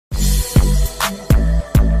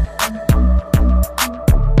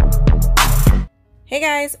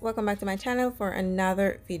Guys, welcome back to my channel for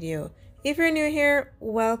another video. If you're new here,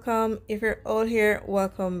 welcome. If you're old here,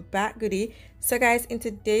 welcome back, goodie. So guys, in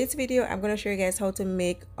today's video I'm going to show you guys how to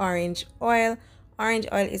make orange oil. Orange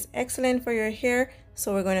oil is excellent for your hair,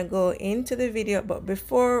 so we're going to go into the video. But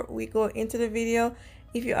before we go into the video,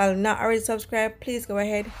 if you are not already subscribed, please go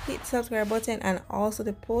ahead, hit the subscribe button and also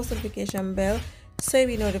the post notification bell so you'll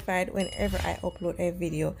be notified whenever I upload a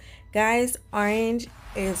video. Guys, orange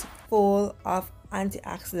is full of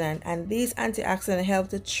antioxidant, and these antioxidants help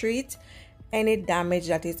to treat any damage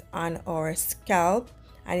that is on our scalp,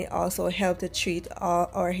 and it also helps to treat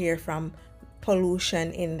all our hair from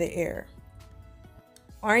pollution in the air.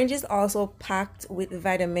 Orange is also packed with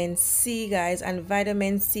vitamin C, guys, and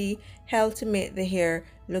vitamin C helps to make the hair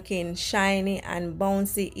looking shiny and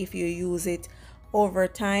bouncy. If you use it over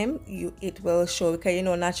time, it will show, because you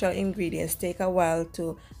know natural ingredients take a while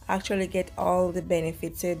to actually get all the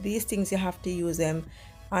benefits. So these things you have to use them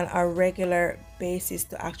on a regular basis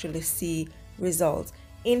to actually see results.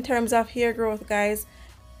 In terms of hair growth, guys,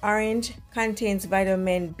 orange contains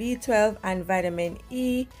vitamin B12 and vitamin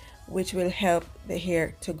E, which will help the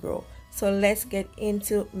hair to grow. So let's get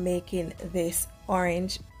into making this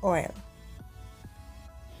orange oil.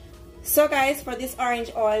 So guys, for this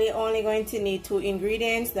orange oil, you're only going to need two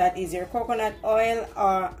ingredients. That is your coconut oil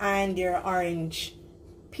and your orange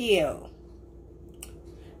peel.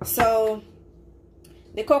 So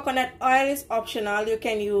the coconut oil is optional. You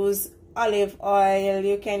can use olive oil,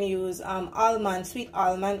 you can use sweet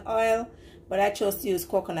almond oil, but I chose to use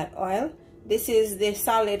coconut oil. This is the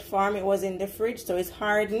solid form. It was in the fridge, so it's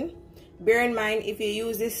hardened. Bear in mind, if you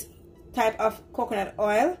use this type of coconut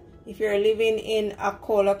oil, if you're living in a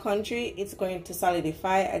colder country, it's going to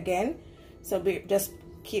solidify again. So just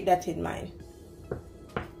keep that in mind.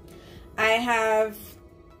 I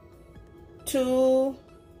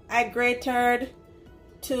grated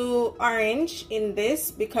two orange in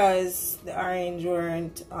this because the orange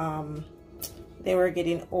weren't, they were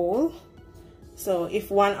getting old. So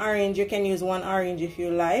if one orange, you can use one orange if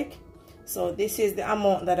you like. So this is the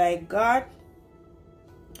amount that I got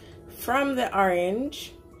from the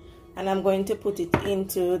orange, and I'm going to put it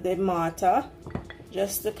into the mortar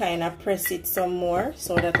just to kind of press it some more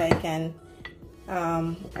so that I can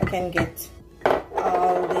get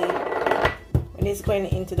all the, when it's going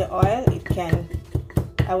into the oil,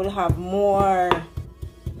 I will have more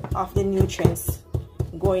of the nutrients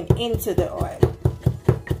going into the oil.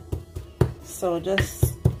 So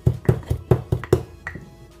just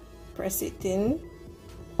press it in,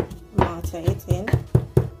 mortar it in.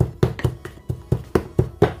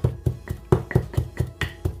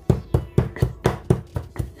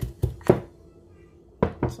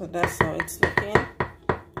 So that's how it's looking.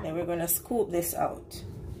 Then we're going to scoop this out.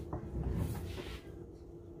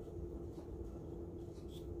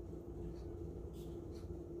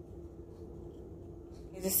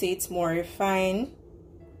 As you see, it's more refined.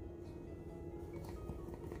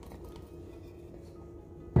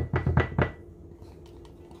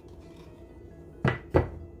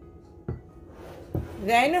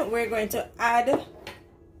 Then we're going to add,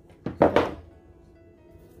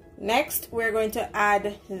 next we're going to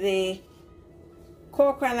add the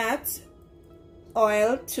coconut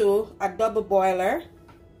oil to a double boiler.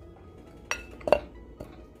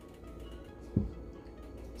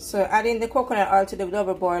 So adding the coconut oil to the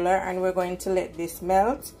double boiler, and we're going to let this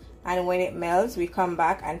melt, and when it melts we come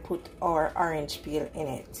back and put our orange peel in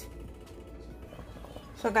it.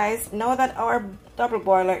 So guys, now that our double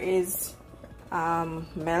boiler is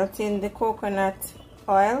melting the coconut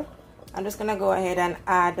oil, I'm just gonna go ahead and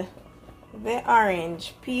add the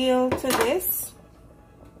orange peel to this,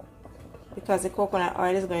 because the coconut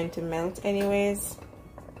oil is going to melt anyways,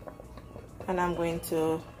 and I'm going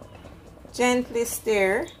to gently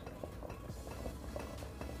stir.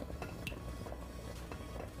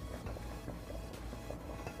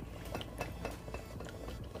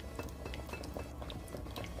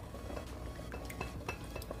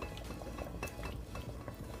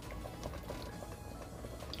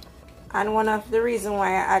 And one of the reasons why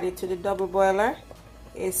I added to the double boiler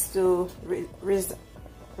is to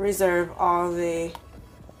reserve all the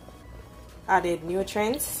added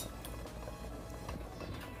nutrients.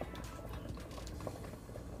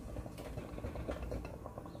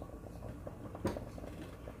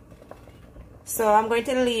 So I'm going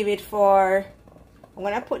to leave it for, I'm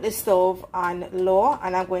going to put the stove on low,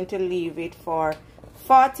 and I'm going to leave it for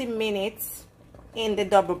 40 minutes in the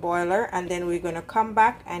double boiler, and then we're going to come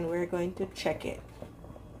back and we're going to check it.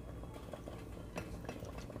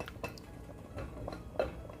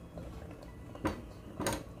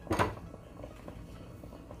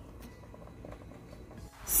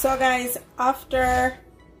 So guys, after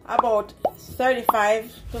about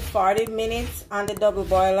 35 to 40 minutes on the double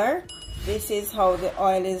boiler, this is how the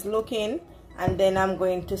oil is looking. And then I'm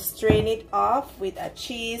going to strain it off with a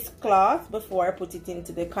cheesecloth before I put it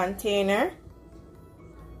into the container.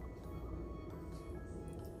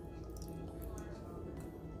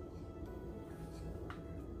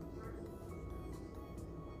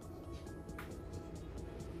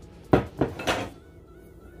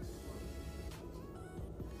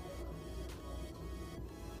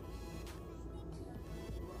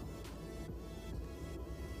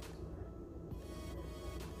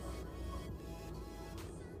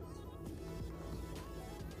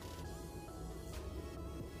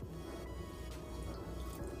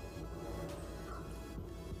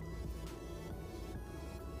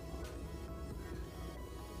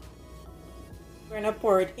 We're gonna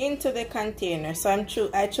pour it into the container. So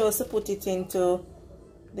I chose to put it into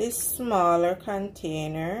this smaller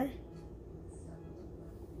container.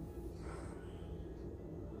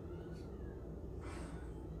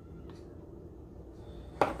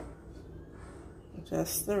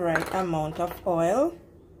 Just the right amount of oil.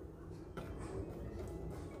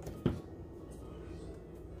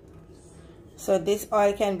 So this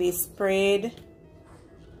oil can be sprayed.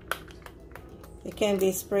 It can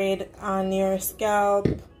be sprayed on your scalp,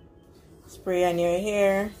 spray on your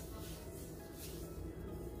hair.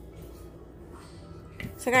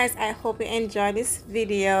 So guys, I hope you enjoyed this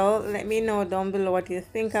video. Let me know down below what you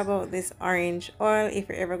think about this orange oil, if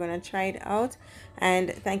you're ever gonna try it out.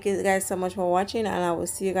 And thank you guys so much for watching, and I will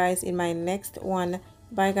see you guys in my next one.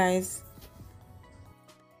 Bye guys.